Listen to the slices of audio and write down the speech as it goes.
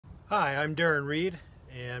Hi, I'm Darren Reed,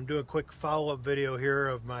 and I'm doing a quick follow-up video here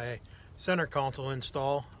of my center console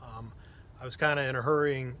install. I was kind of in a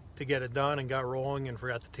hurry to get it done and got rolling and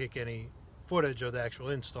forgot to take any footage of the actual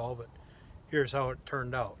install, but here's how it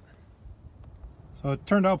turned out. So it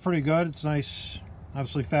turned out pretty good. It's nice,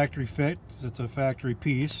 obviously factory fit. It's a factory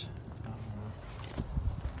piece.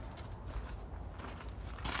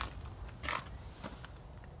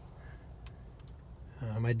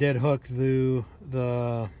 I did hook the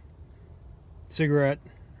cigarette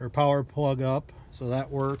or power plug up, so that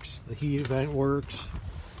works. The heat vent works.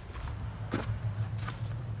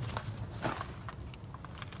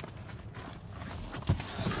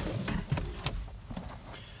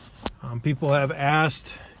 People have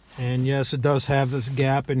asked, and yes, it does have this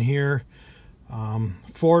gap in here.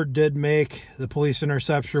 Ford did make the police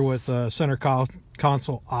interceptor with a center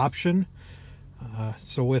console option.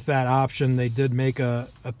 So with that option, they did make a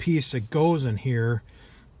piece that goes in here.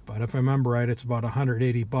 But if I remember right, it's about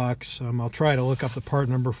 180 bucks. I'll try to look up the part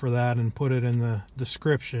number for that and put it in the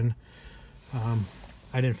description.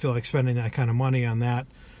 I didn't feel like spending that kind of money on that.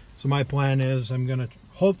 So my plan is I'm going to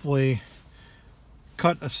hopefully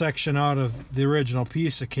cut a section out of the original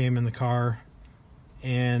piece that came in the car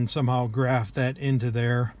and somehow graft that into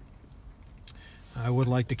there. I would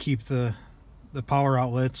like to keep the power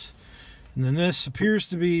outlets. And then this appears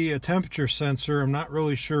to be a temperature sensor. I'm not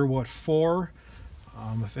really sure what for.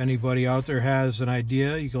 If anybody out there has an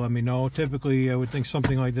idea, you can let me know. Typically, I would think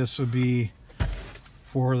something like this would be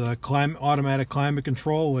for the automatic climate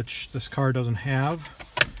control, which this car doesn't have.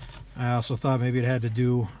 I also thought maybe it had to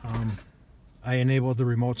do, I enabled the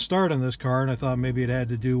remote start on this car, and I thought maybe it had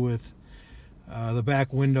to do with the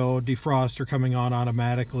back window defroster coming on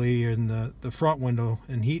automatically and the front window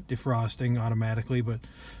and heat defrosting automatically, but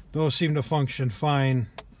those seem to function fine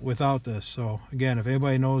without this. So again, if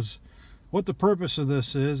anybody knows what the purpose of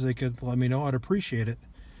this is, they could let me know. I'd appreciate it.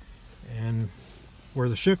 And where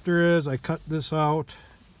the shifter is, I cut this out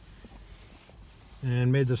and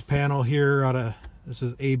made this panel here out of, this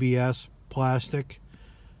is ABS plastic.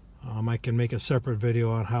 I can make a separate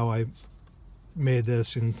video on how I made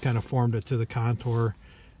this and kind of formed it to the contour.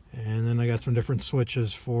 And then I got some different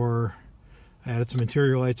switches for, I added some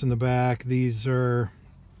interior lights in the back. These are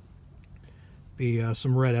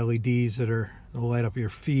some red LEDs that'll light up your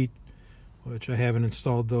feet, which I haven't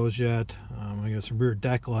installed those yet. I got some rear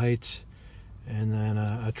deck lights and then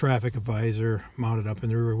a traffic advisor mounted up in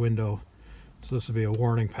the rear window. So this will be a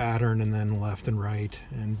warning pattern, and then left and right,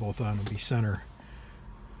 and both on will be center.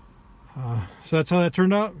 So that's how that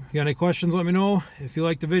turned out. If you got any questions, let me know. If you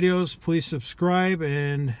like the videos, please subscribe,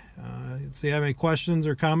 and if you have any questions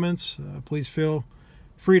or comments, please feel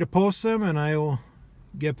free to post them, and I will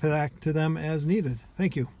get back to them as needed.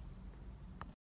 Thank you.